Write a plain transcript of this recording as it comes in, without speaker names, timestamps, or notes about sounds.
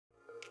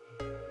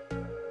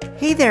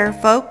Hey there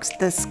folks,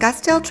 the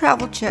Scottsdale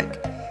Travel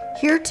Chick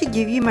here to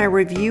give you my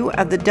review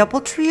of the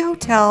Doubletree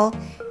Hotel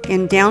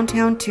in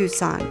downtown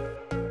Tucson.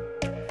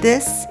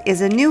 This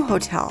is a new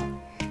hotel,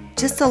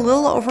 just a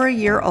little over a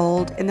year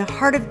old in the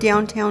heart of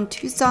downtown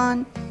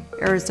Tucson,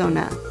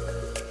 Arizona.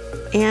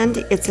 And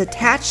it's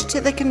attached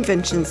to the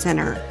convention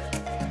center.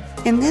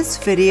 In this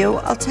video,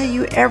 I'll tell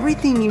you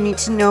everything you need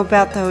to know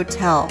about the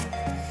hotel,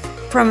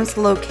 from its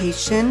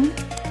location,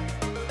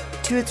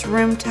 to its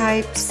room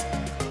types,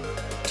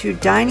 to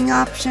dining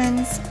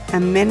options,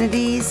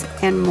 amenities,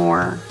 and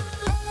more.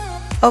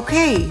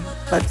 Okay,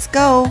 let's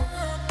go.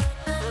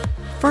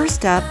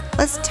 First up,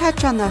 let's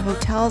touch on the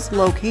hotel's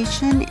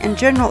location and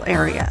general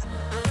area.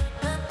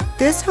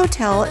 This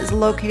hotel is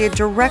located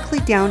directly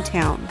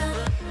downtown,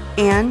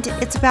 and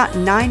it's about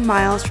 9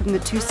 miles from the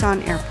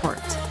Tucson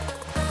airport.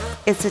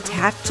 It's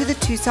attached to the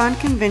Tucson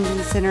Convention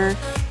Center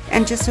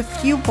and just a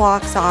few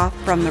blocks off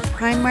from the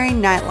primary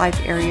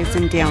nightlife areas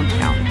in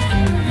downtown.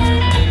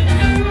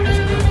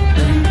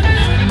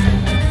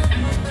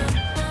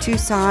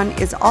 Tucson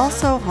is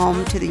also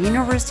home to the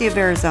University of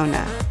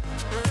Arizona,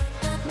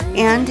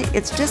 and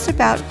it's just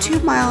about 2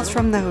 miles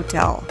from the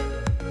hotel.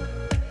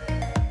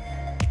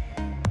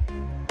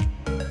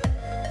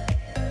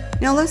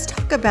 Now let's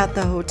talk about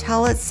the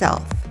hotel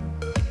itself.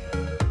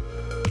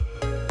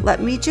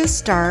 Let me just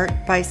start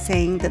by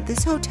saying that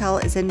this hotel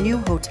is a new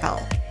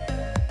hotel,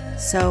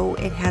 so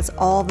it has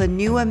all the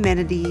new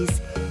amenities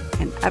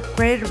and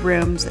upgraded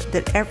rooms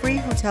that every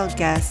hotel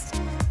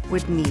guest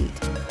would need.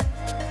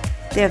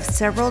 They have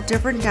several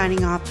different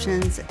dining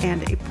options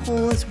and a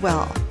pool as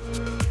well.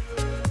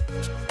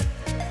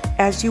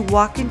 As you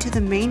walk into the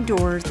main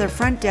doors, the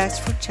front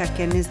desk for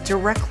check-in is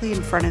directly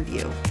in front of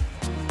you,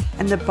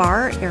 and the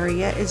bar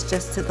area is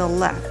just to the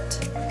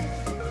left.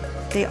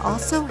 They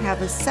also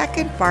have a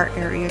second bar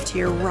area to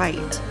your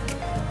right,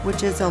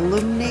 which is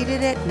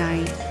illuminated at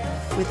night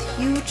with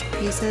huge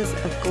pieces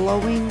of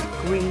glowing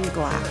green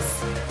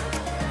glass.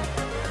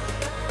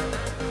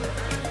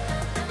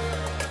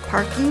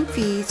 Parking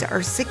fees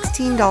are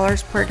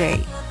 $16 per day,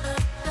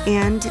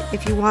 and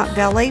if you want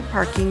valet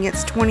parking,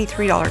 it's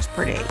 $23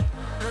 per day.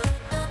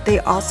 They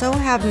also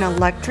have an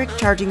electric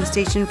charging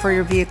station for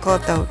your vehicle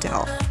at the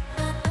hotel.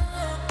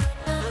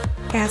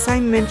 As I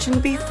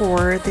mentioned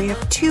before, they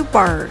have 2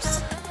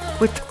 bars,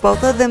 which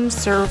both of them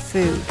serve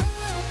food.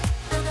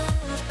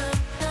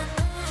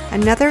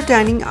 Another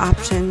dining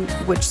option,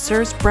 which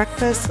serves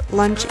breakfast,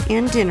 lunch,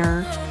 and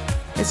dinner,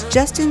 is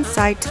just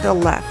inside to the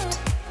left.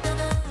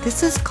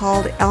 This is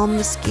called El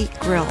Mesquite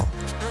Grill.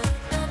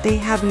 They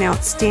have an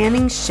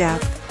outstanding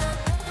chef,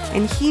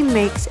 and he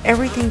makes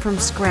everything from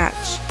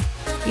scratch.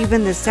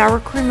 Even the sour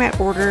cream I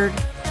ordered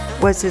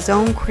was his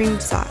own cream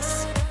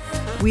sauce.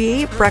 We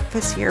ate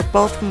breakfast here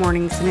both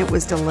mornings and it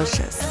was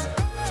delicious.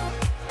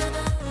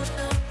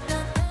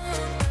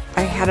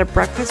 I had a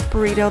breakfast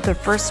burrito the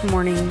first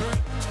morning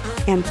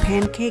and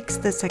pancakes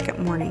the second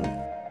morning.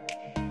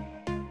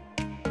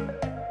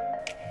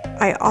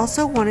 I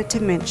also wanted to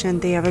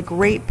mention they have a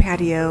great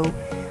patio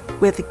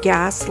with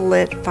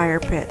gas-lit fire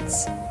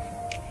pits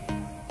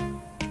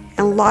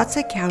and lots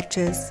of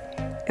couches,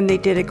 and they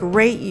did a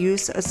great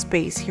use of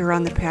space here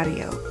on the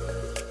patio.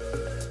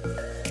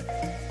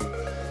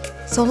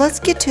 So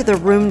let's get to the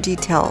room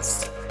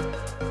details.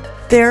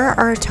 There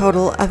are a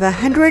total of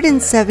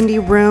 170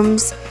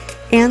 rooms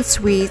and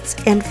suites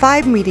and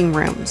 5 meeting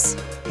rooms,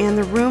 and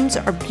the rooms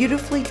are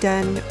beautifully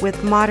done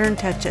with modern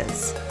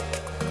touches.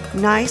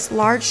 Nice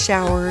large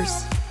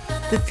showers.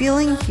 The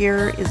feeling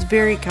here is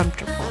very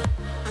comfortable.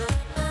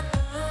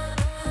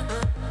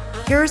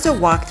 Here's a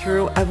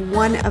walkthrough of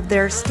one of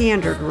their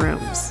standard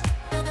rooms.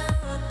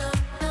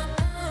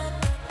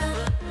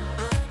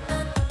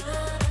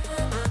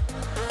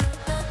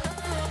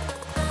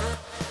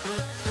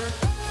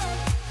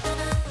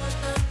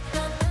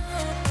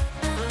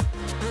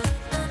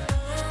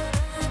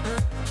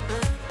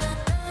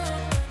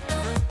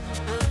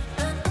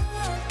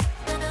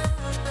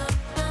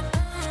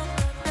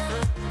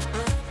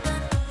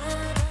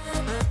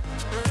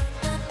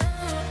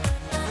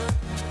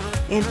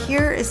 And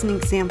here is an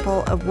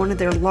example of one of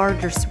their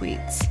larger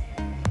suites.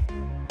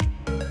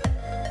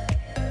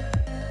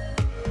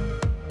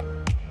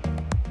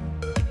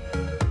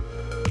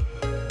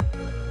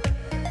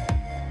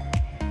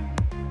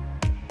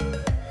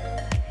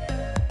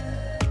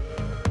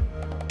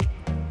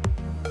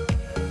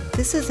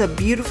 This is a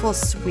beautiful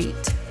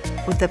suite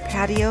with a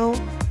patio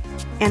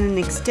and an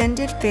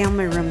extended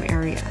family room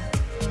area.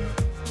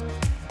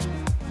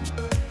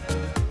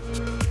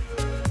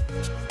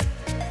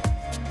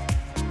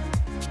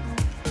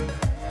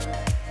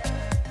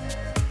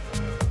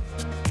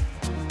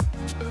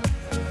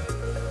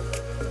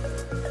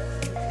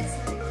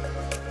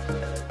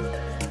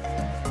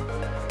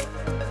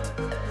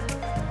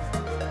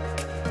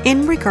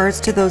 In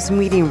regards to those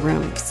meeting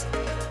rooms,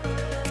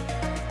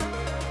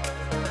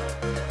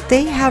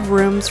 they have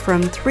rooms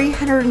from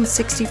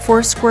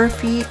 364 square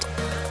feet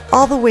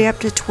all the way up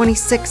to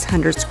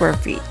 2,600 square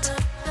feet.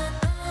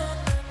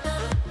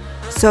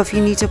 So if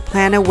you need to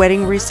plan a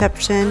wedding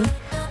reception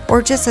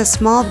or just a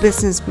small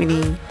business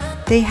meeting,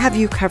 they have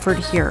you covered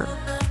here.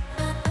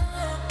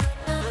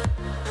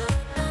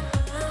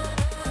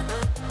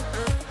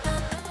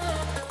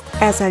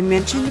 As I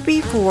mentioned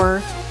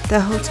before, the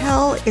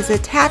hotel is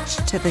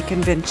attached to the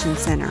convention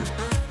center.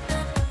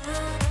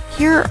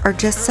 Here are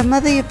just some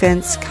of the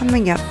events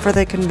coming up for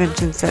the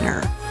convention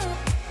center.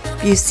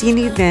 If you see an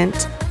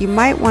event, you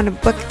might want to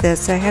book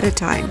this ahead of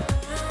time.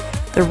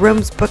 The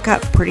rooms book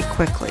up pretty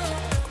quickly.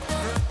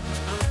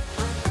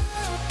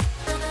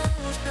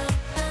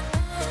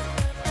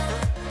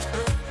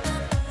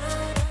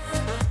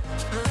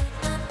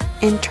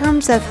 In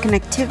terms of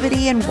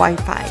connectivity and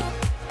Wi-Fi,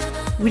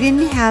 we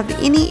didn't have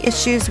any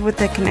issues with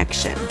the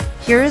connection.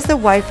 Here is the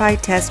Wi-Fi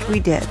test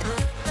we did.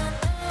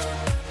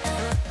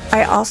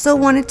 I also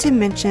wanted to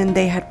mention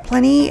they had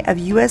plenty of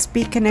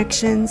USB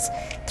connections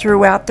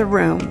throughout the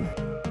room.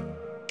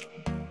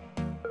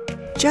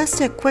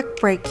 Just a quick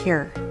break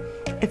here.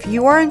 If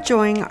you are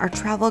enjoying our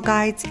travel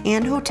guides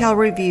and hotel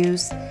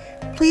reviews,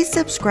 please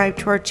subscribe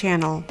to our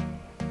channel.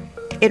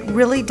 It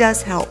really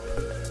does help.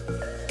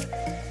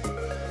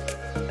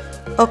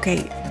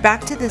 Okay,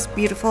 back to this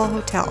beautiful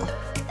hotel.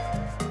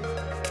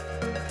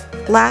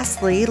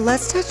 Lastly,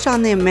 let's touch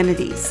on the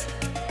amenities.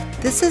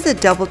 This is a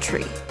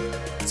Doubletree,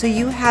 so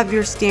you have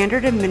your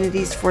standard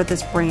amenities for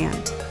this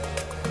brand.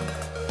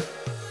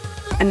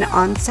 An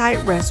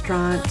on-site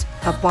restaurant,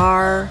 a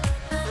bar,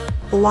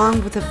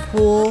 along with a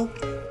pool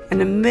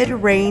and a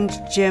mid-range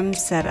gym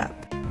setup.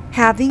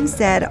 Having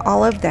said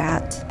all of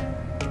that,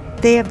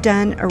 they have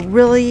done a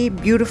really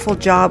beautiful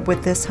job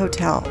with this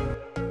hotel.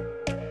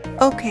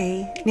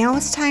 Okay, now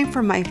it's time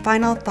for my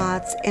final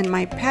thoughts and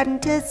my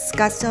patented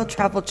Scottsdale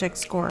Travel Check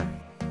score.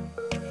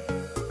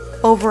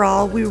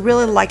 Overall, we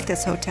really like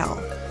this hotel.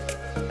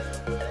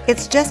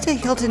 It's just a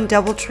Hilton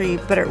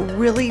Doubletree, but it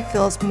really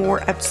feels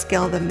more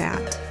upscale than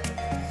that.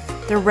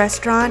 The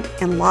restaurant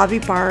and lobby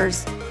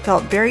bars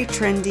felt very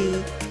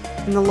trendy,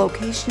 and the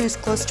location is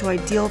close to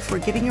ideal for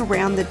getting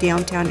around the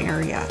downtown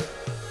area.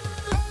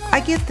 I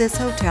give this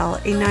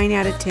hotel a 9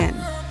 out of 10.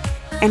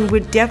 And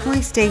would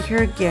definitely stay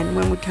here again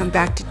when we come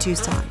back to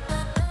Tucson.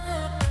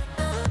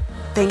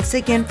 Thanks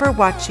again for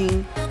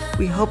watching.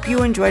 We hope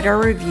you enjoyed our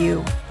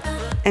review.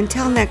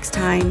 Until next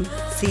time,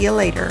 see you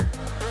later.